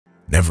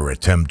Never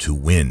attempt to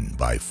win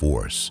by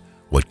force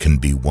what can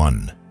be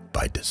won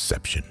by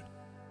deception.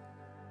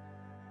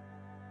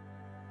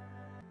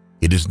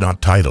 It is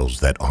not titles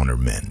that honor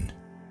men,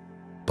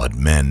 but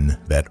men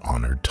that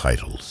honor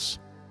titles.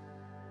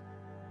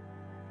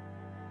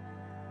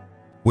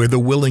 Where the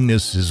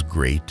willingness is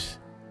great,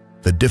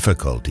 the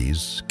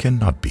difficulties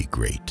cannot be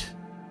great.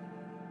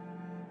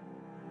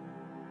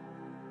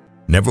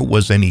 Never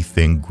was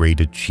anything great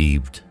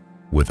achieved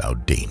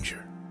without danger.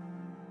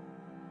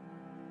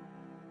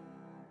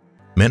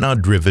 Men are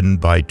driven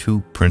by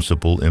two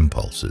principal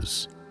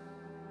impulses,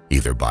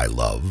 either by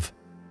love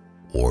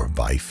or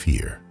by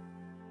fear.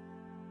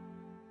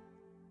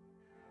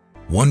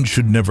 One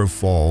should never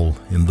fall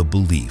in the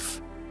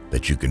belief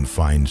that you can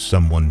find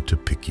someone to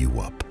pick you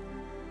up.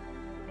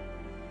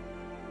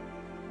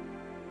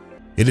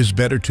 It is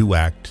better to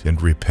act and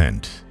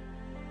repent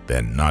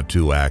than not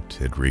to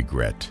act and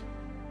regret.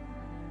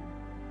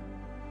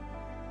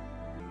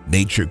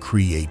 Nature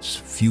creates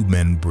few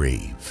men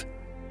brave.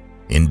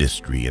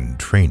 Industry and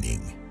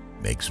training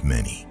makes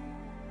many.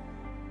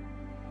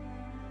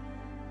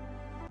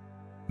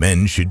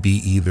 Men should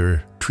be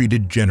either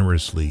treated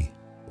generously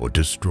or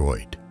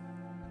destroyed,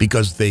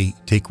 because they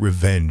take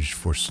revenge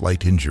for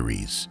slight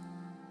injuries.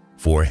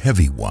 For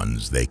heavy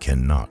ones they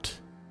cannot.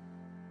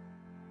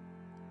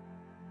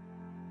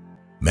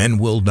 Men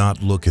will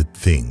not look at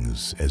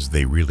things as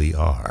they really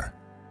are,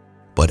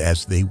 but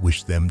as they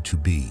wish them to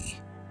be,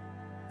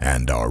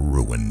 and are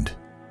ruined.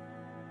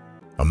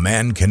 A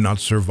man cannot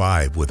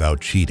survive without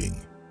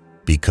cheating,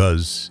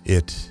 because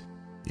it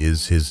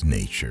is his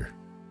nature.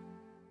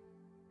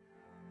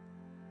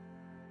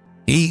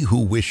 He who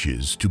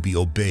wishes to be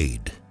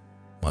obeyed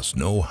must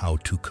know how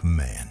to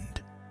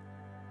command.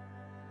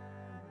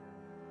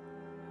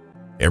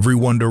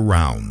 Everyone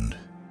around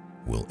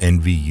will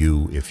envy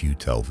you if you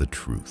tell the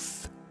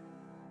truth.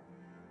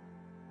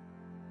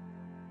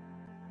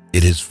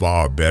 It is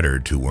far better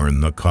to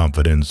earn the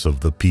confidence of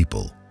the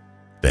people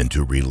than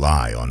to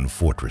rely on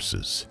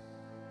fortresses.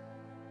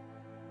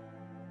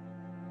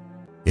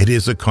 It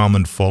is a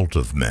common fault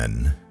of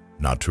men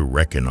not to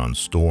reckon on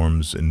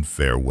storms and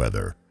fair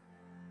weather.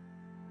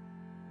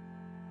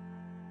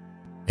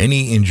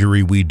 Any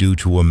injury we do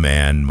to a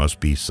man must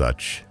be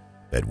such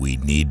that we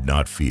need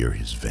not fear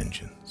his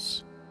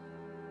vengeance.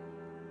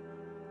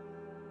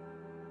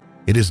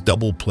 It is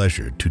double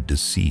pleasure to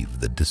deceive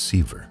the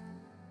deceiver.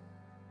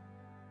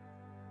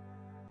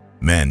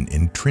 Men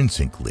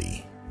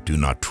intrinsically do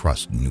not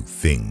trust new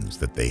things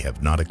that they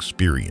have not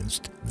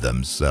experienced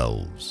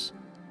themselves.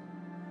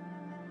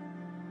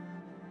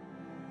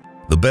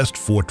 The best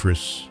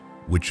fortress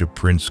which a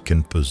prince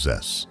can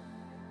possess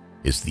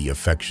is the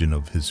affection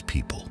of his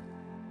people.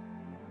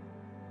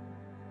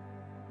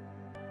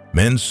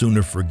 Men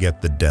sooner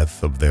forget the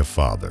death of their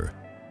father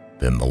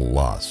than the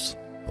loss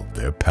of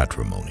their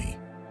patrimony.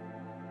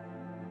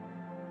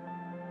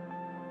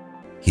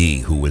 He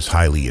who is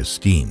highly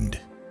esteemed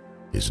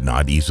is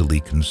not easily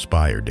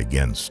conspired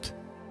against.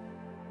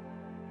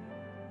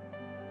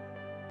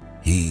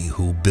 He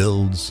who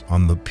builds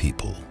on the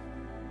people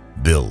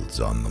builds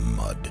on the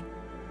mud.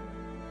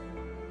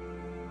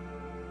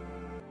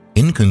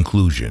 In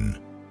conclusion,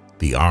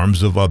 the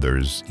arms of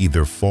others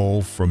either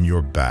fall from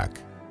your back,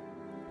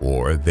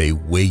 or they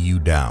weigh you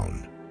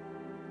down,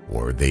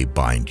 or they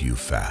bind you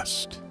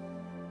fast.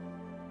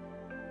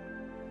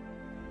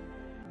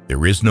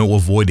 There is no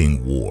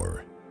avoiding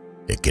war.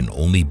 It can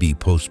only be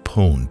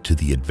postponed to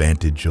the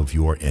advantage of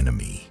your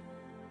enemy.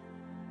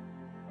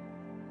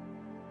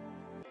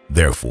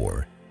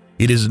 Therefore,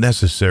 it is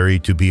necessary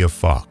to be a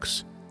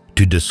fox,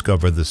 to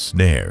discover the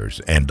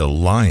snares, and a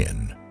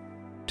lion,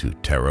 to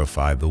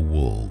terrify the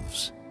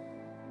wolves.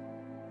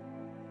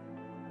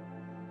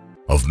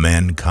 Of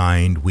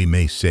mankind, we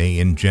may say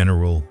in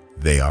general,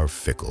 they are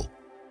fickle,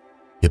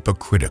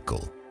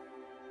 hypocritical,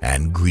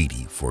 and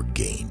greedy for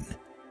gain.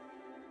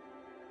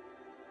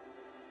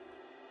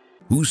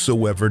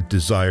 Whosoever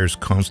desires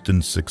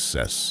constant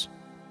success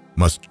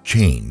must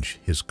change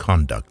his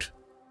conduct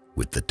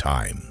with the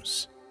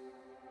times.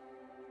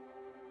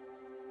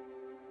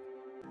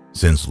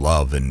 Since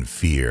love and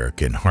fear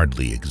can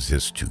hardly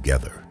exist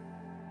together,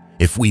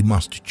 if we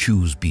must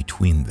choose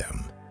between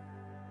them,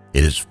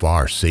 it is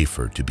far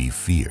safer to be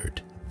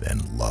feared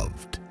than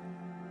loved.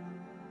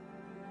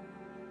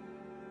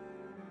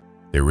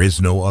 There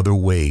is no other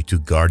way to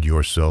guard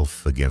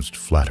yourself against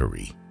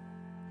flattery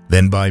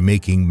than by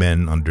making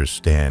men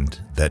understand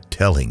that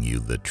telling you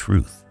the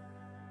truth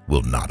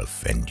will not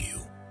offend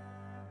you.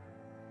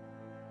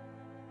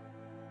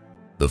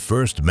 The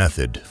first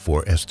method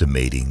for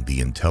estimating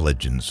the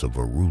intelligence of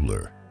a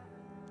ruler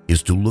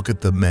is to look at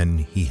the men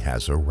he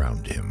has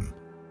around him.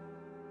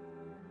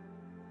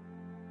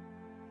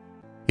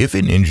 If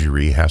an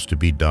injury has to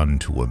be done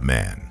to a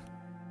man,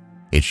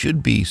 it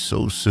should be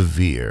so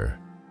severe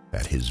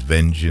that his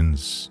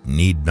vengeance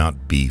need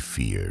not be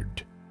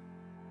feared.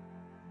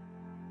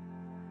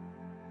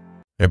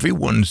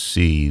 Everyone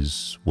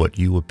sees what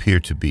you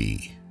appear to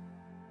be.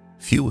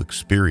 Few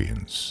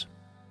experience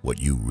what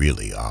you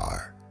really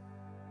are.